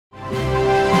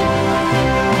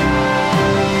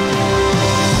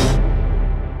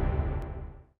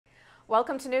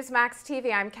Welcome to Newsmax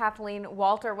TV. I'm Kathleen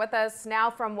Walter. With us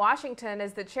now from Washington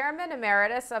is the Chairman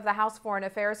Emeritus of the House Foreign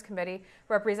Affairs Committee,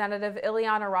 Representative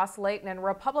Ileana Ros-Lehtinen,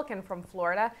 Republican from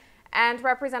Florida. And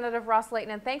Representative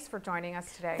Ros-Lehtinen, thanks for joining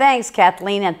us today. Thanks,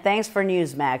 Kathleen, and thanks for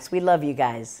Newsmax. We love you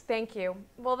guys. Thank you.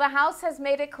 Well, the House has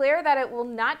made it clear that it will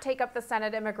not take up the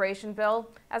Senate immigration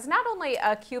bill as not only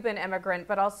a Cuban immigrant,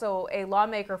 but also a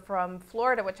lawmaker from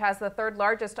Florida, which has the third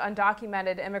largest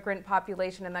undocumented immigrant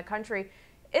population in the country.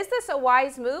 Is this a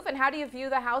wise move, and how do you view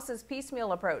the House's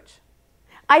piecemeal approach?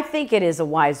 I think it is a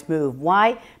wise move.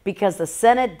 Why? Because the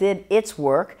Senate did its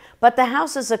work, but the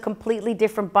House is a completely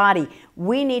different body.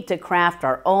 We need to craft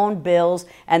our own bills,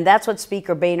 and that's what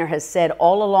Speaker Boehner has said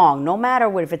all along, no matter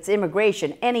what, if it's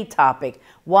immigration, any topic.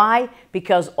 Why?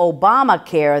 Because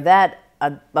Obamacare, that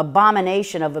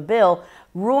abomination of a bill,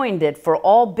 ruined it for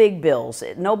all big bills.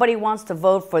 Nobody wants to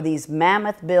vote for these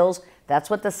mammoth bills. That's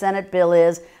what the Senate bill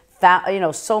is.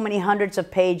 So many hundreds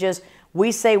of pages.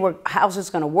 We say House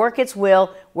is going to work its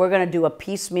will. We're going to do a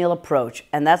piecemeal approach,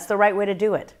 and that's the right way to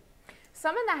do it.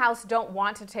 Some in the House don't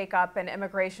want to take up an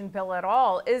immigration bill at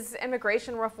all. Is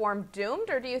immigration reform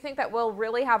doomed, or do you think that we'll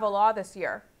really have a law this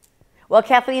year? Well,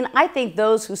 Kathleen, I think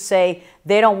those who say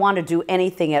they don't want to do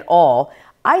anything at all,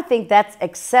 I think that's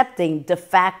accepting de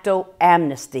facto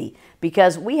amnesty,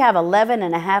 because we have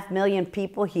 11.5 million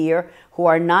people here who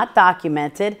are not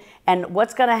documented. And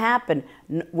what's going to happen?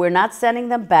 We're not sending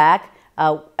them back,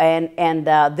 and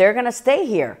they're going to stay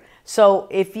here. So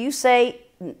if you say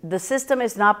the system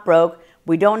is not broke,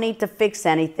 we don't need to fix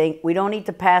anything, we don't need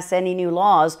to pass any new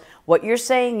laws, what you're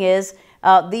saying is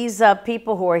these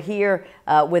people who are here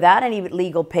without any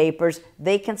legal papers,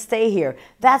 they can stay here.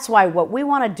 That's why what we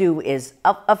want to do is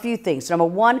a few things. Number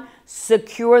one,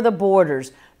 secure the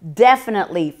borders.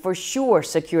 Definitely, for sure,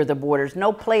 secure the borders.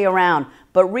 No play around,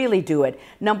 but really do it.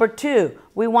 Number two,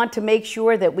 we want to make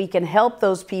sure that we can help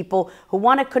those people who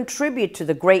want to contribute to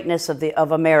the greatness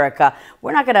of America.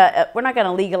 We're not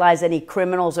gonna legalize any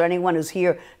criminals or anyone who's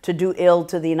here to do ill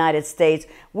to the United States.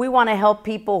 We want to help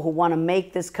people who want to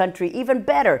make this country even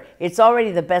better. It's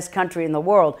already the best country in the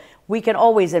world. We can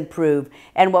always improve,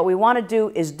 and what we want to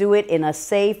do is do it in a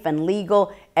safe and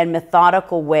legal and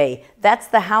methodical way. That's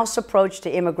the House approach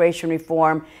to immigration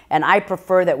reform, and I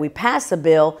prefer that we pass a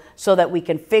bill so that we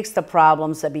can fix the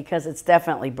problems, because it's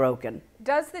definitely broken.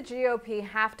 Does the GOP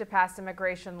have to pass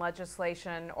immigration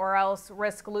legislation or else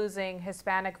risk losing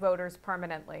Hispanic voters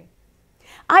permanently?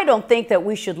 I don't think that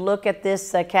we should look at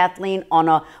this, Kathleen,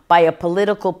 by a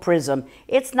political prism.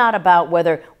 It's not about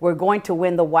whether we're going to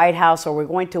win the White House or we're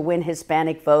going to win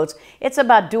Hispanic votes. It's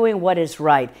about doing what is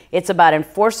right. It's about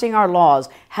enforcing our laws,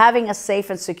 having a safe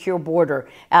and secure border,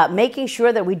 making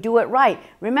sure that we do it right.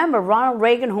 Remember, Ronald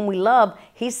Reagan, whom we love,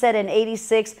 he said in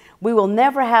 '86, we will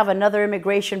never have another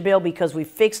immigration bill because we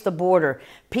fixed the border.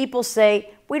 People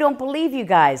say, we don't believe you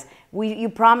guys. You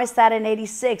promised that in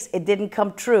 '86. It didn't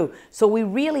come true. So we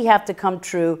really have to come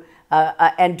true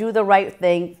and do the right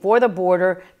thing for the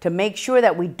border to make sure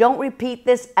that we don't repeat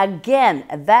this again.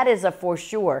 That is a for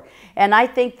sure. And I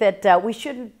think that we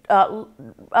shouldn't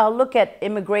look at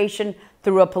immigration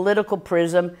through a political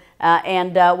prism.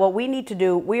 What we need to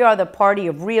do, we are the party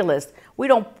of realists. We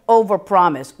don't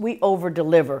overpromise, we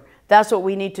overdeliver. That's what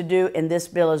we need to do in this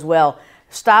bill as well.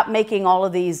 Stop making all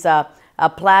of these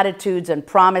platitudes and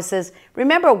promises.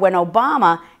 Remember when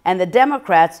Obama and the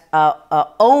Democrats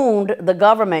owned the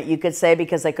government, you could say,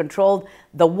 because they controlled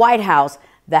the White House,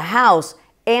 the House,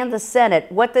 and the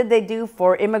Senate. What did they do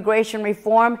for immigration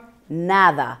reform?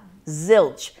 Nada.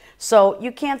 Zilch. So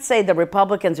you can't say the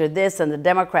Republicans are this and the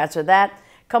Democrats are that.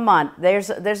 Come on, there's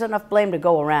enough blame to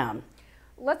go around.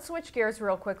 Let's switch gears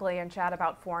real quickly and chat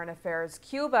about foreign affairs.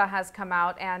 Cuba has come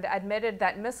out and admitted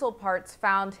that missile parts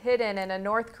found hidden in a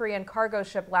North Korean cargo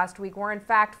ship last week were in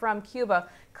fact from Cuba,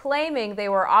 claiming they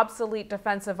were obsolete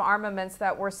defensive armaments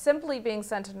that were simply being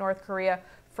sent to North Korea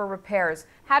for repairs.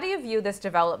 How do you view this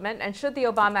development, and should the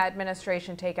Obama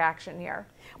administration take action here?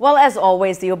 Well, as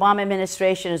always, the Obama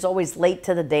administration is always late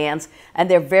to the dance, and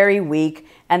they're very weak,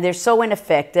 and they're so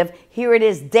ineffective. Here it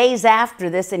is, days after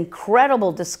this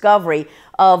incredible discovery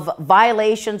of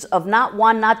violations of not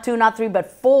one, not two, not three, but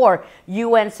 4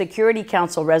 UN Security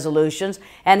Council resolutions.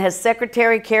 And has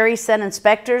Secretary Kerry sent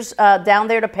inspectors down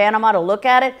there to Panama to look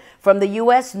at it? From the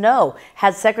U.S., no.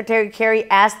 Has Secretary Kerry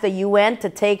asked the UN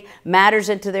to take matters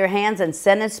into their hands and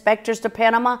send inspectors to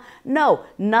Panama? No,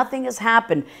 nothing has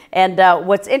happened. And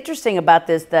what's interesting about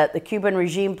this, that the Cuban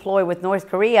regime ploy with North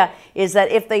Korea, is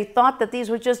that if they thought that these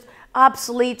were just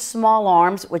obsolete small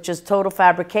arms, which is total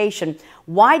fabrication,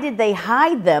 why did they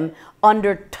hide them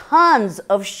under tons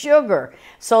of sugar.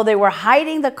 So they were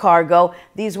hiding the cargo.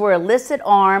 These were illicit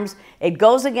arms. It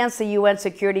goes against the UN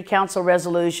Security Council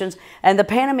resolutions, and the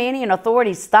Panamanian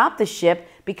authorities stopped the ship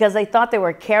because they thought they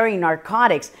were carrying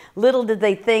narcotics. Little did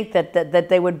they think that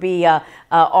they would be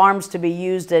arms to be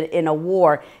used in a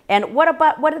war. And what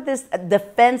are this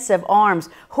defensive arms?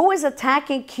 Who is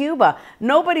attacking Cuba?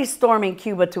 Nobody's storming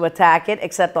Cuba to attack it,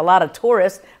 except a lot of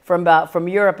tourists from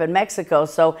Europe and Mexico.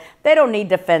 So they don't need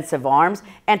defensive arms.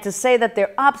 And to say that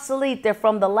they're obsolete, they're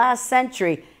from the last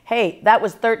century, hey, that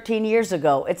was 13 years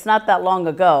ago. It's not that long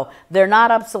ago. They're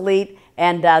not obsolete,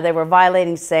 and they were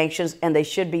violating sanctions, and they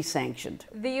should be sanctioned.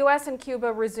 The U.S. and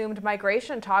Cuba resumed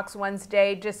migration talks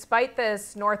Wednesday despite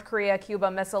this North Korea-Cuba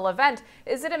missile event.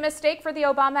 Is it a mistake for the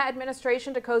Obama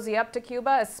administration to cozy up to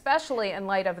Cuba, especially in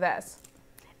light of this?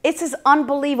 It's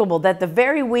unbelievable that the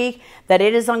very week that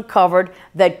it is uncovered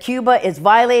that Cuba is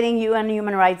violating UN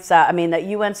human rights, the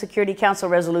UN Security Council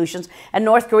resolutions, and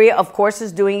North Korea, of course,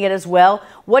 is doing it as well.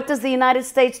 What does the United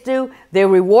States do? They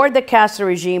reward the Castro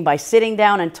regime by sitting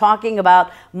down and talking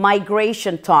about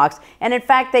migration talks. And in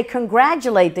fact, they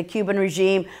congratulate the Cuban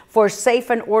regime for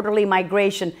safe and orderly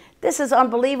migration. This is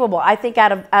unbelievable. I think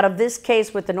out of this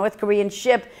case with the North Korean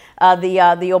ship,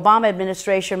 the Obama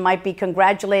administration might be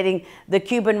congratulating the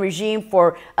Cuban regime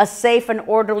for a safe and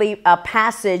orderly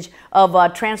passage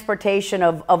of transportation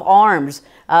of arms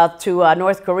to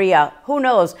North Korea. Who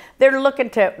knows? They're looking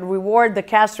to reward the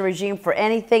Castro regime for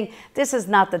anything. This is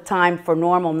not the time for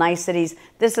normal niceties.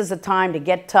 This is a time to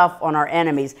get tough on our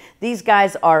enemies. These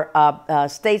guys are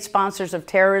state sponsors of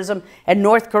terrorism, and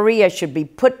North Korea should be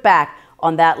put back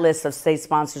on that list of state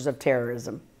sponsors of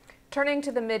terrorism. Turning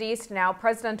to the Mideast now,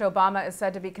 President Obama is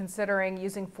said to be considering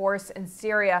using force in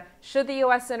Syria. Should the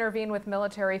U.S. intervene with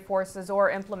military forces or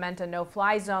implement a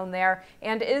no-fly zone there?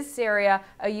 And is Syria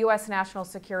a U.S. national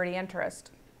security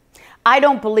interest? I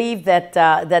don't believe that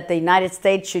the United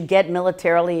States should get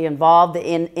militarily involved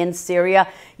in Syria.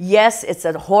 Yes, it's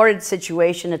a horrid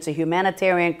situation. It's a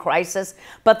humanitarian crisis.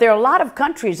 But there are a lot of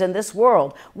countries in this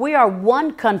world. We are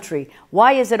one country.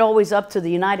 Why is it always up to the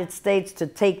United States to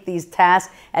take these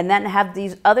tasks and then have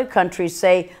these other countries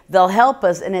say they'll help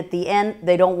us, and at the end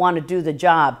they don't want to do the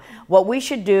job? What we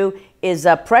should do is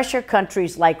pressure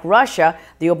countries like Russia.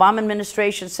 The Obama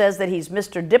administration says that he's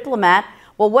Mr. Diplomat.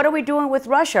 Well, what are we doing with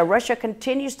Russia? Russia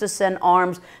continues to send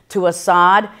arms to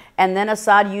Assad, and then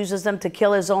Assad uses them to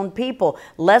kill his own people.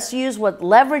 Let's use what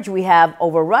leverage we have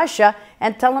over Russia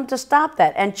and tell them to stop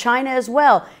that. And China as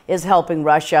well is helping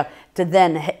Russia to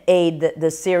then aid the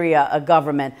Syria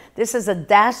government. This is a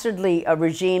dastardly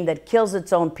regime that kills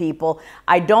its own people.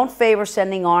 I don't favor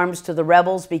sending arms to the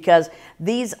rebels because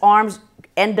these arms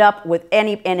end up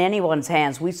in anyone's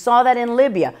hands. We saw that in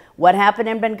Libya. What happened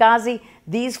in Benghazi?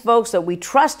 These folks that we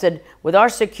trusted with our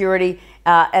security,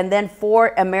 and then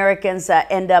 4 Americans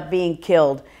end up being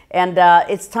killed. And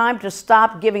it's time to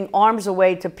stop giving arms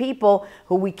away to people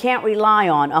who we can't rely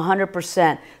on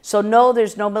 100%. So no,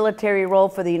 there's no military role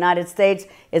for the United States.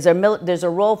 There's a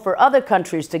role for other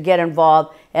countries to get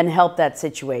involved and help that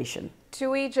situation.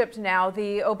 To Egypt now,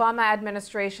 the Obama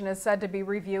administration is said to be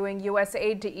reviewing U.S.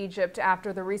 aid to Egypt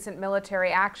after the recent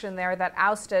military action there that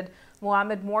ousted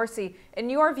Mohamed Morsi. In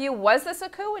your view, was this a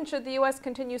coup, and should the U.S.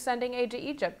 continue sending aid to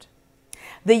Egypt?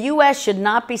 The U.S. should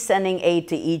not be sending aid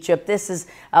to Egypt. This is,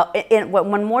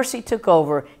 when Morsi took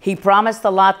over, he promised a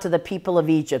lot to the people of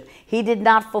Egypt. He did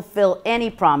not fulfill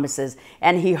any promises,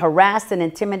 and he harassed and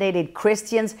intimidated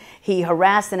Christians. He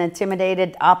harassed and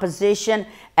intimidated opposition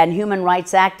and human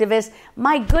rights activists.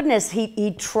 My goodness,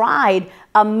 he tried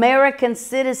American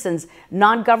citizens,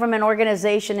 non-government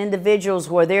organization individuals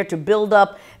who are there to build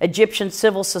up Egyptian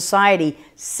civil society.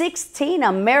 16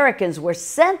 Americans were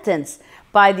sentenced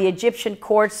by the Egyptian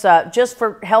courts just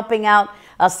for helping out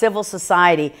civil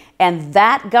society. And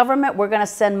that government we're going to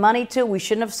send money to. We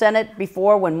shouldn't have sent it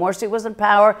before when Morsi was in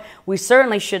power. We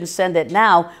certainly shouldn't send it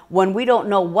now when we don't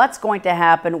know what's going to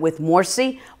happen with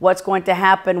Morsi, what's going to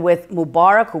happen with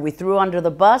Mubarak, who we threw under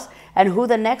the bus, and who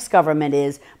the next government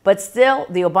is. But still,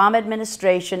 the Obama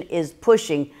administration is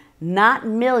pushing not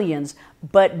millions,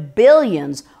 but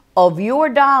billions of your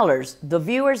dollars. The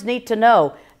viewers need to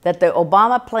know that the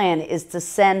Obama plan is to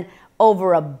send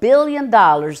over $1 billion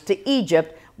to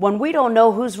Egypt when we don't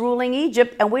know who's ruling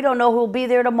Egypt and we don't know who'll be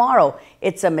there tomorrow.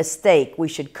 It's a mistake. We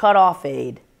should cut off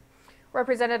aid.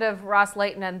 Representative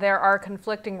Ros-Lehtinen, there are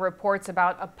conflicting reports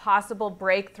about a possible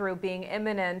breakthrough being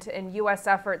imminent in U.S.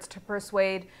 efforts to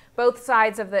persuade both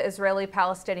sides of the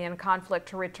Israeli-Palestinian conflict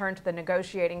to return to the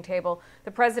negotiating table.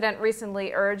 The president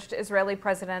recently urged Israeli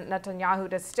President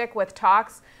Netanyahu to stick with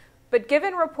talks. But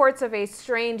given reports of a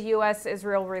strained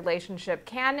U.S.-Israel relationship,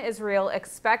 can Israel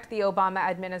expect the Obama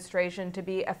administration to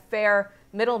be a fair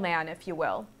middleman, if you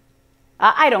will?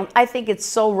 I don't. I think it's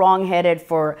so wrong-headed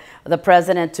for the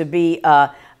president to be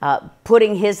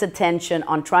putting his attention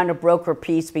on trying to broker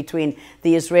peace between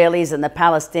the Israelis and the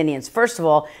Palestinians. First of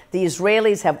all, the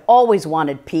Israelis have always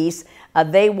wanted peace.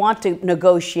 They want to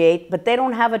negotiate, but they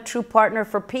don't have a true partner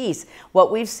for peace.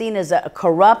 What we've seen is a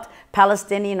corrupt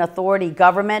Palestinian Authority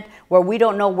government where we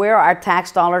don't know where our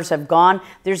tax dollars have gone.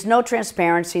 There's no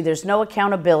transparency. There's no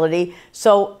accountability.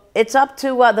 So it's up to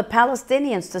the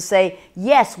Palestinians to say,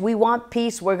 yes, we want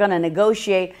peace. We're going to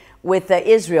negotiate with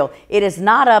Israel. It is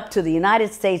not up to the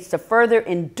United States to further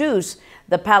induce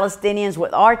the Palestinians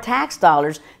with our tax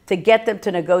dollars to get them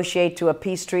to negotiate to a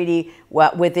peace treaty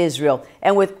with Israel.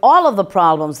 And with all of the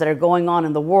problems that are going on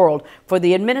in the world, for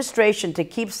the administration to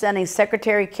keep sending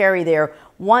Secretary Kerry there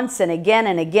once and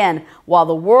again while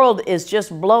the world is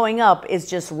just blowing up is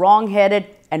just wrong-headed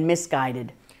and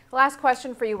misguided. Last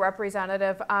question for you,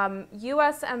 Representative.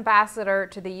 U.S. Ambassador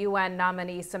to the UN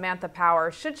nominee Samantha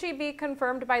Power, should she be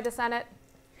confirmed by the Senate?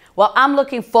 Well, I'm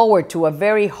looking forward to a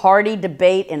very hearty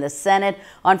debate in the Senate.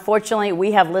 Unfortunately,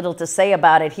 we have little to say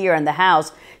about it here in the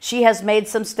House. She has made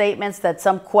some statements that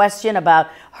some question about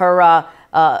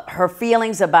her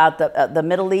feelings about the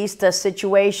Middle East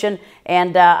situation.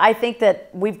 And I think that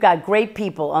we've got great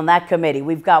people on that committee.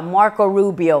 We've got Marco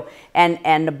Rubio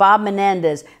and Bob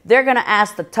Menendez. They're going to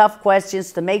ask the tough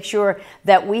questions to make sure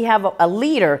that we have a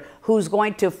leader who's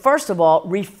going to, first of all,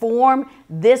 reform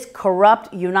this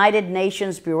corrupt United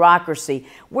Nations bureaucracy.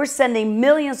 We're sending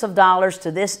millions of dollars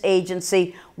to this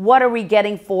agency. What are we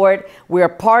getting for it? We're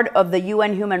part of the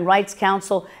UN Human Rights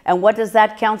Council. And what does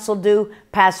that council do?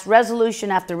 Pass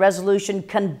resolution after resolution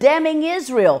condemning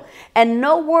Israel, and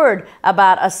no word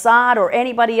about Assad or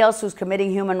anybody else who's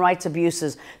committing human rights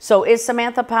abuses. So is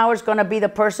Samantha Powers going to be the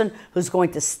person who's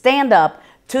going to stand up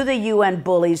to the UN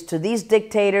bullies, to these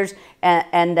dictators,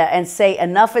 and say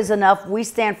enough is enough? We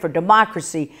stand for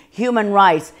democracy, human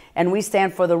rights, and we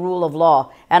stand for the rule of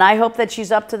law. And I hope that she's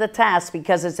up to the task,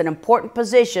 because it's an important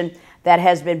position that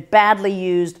has been badly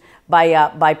used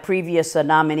by previous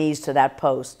nominees to that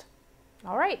post.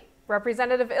 All right.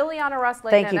 Representative Ileana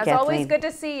Ros-Lehtinen, as always, good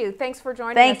to see you. Thanks for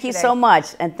joining us today. Thank you so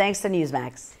much, and thanks to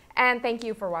Newsmax. And thank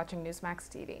you for watching Newsmax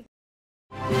TV.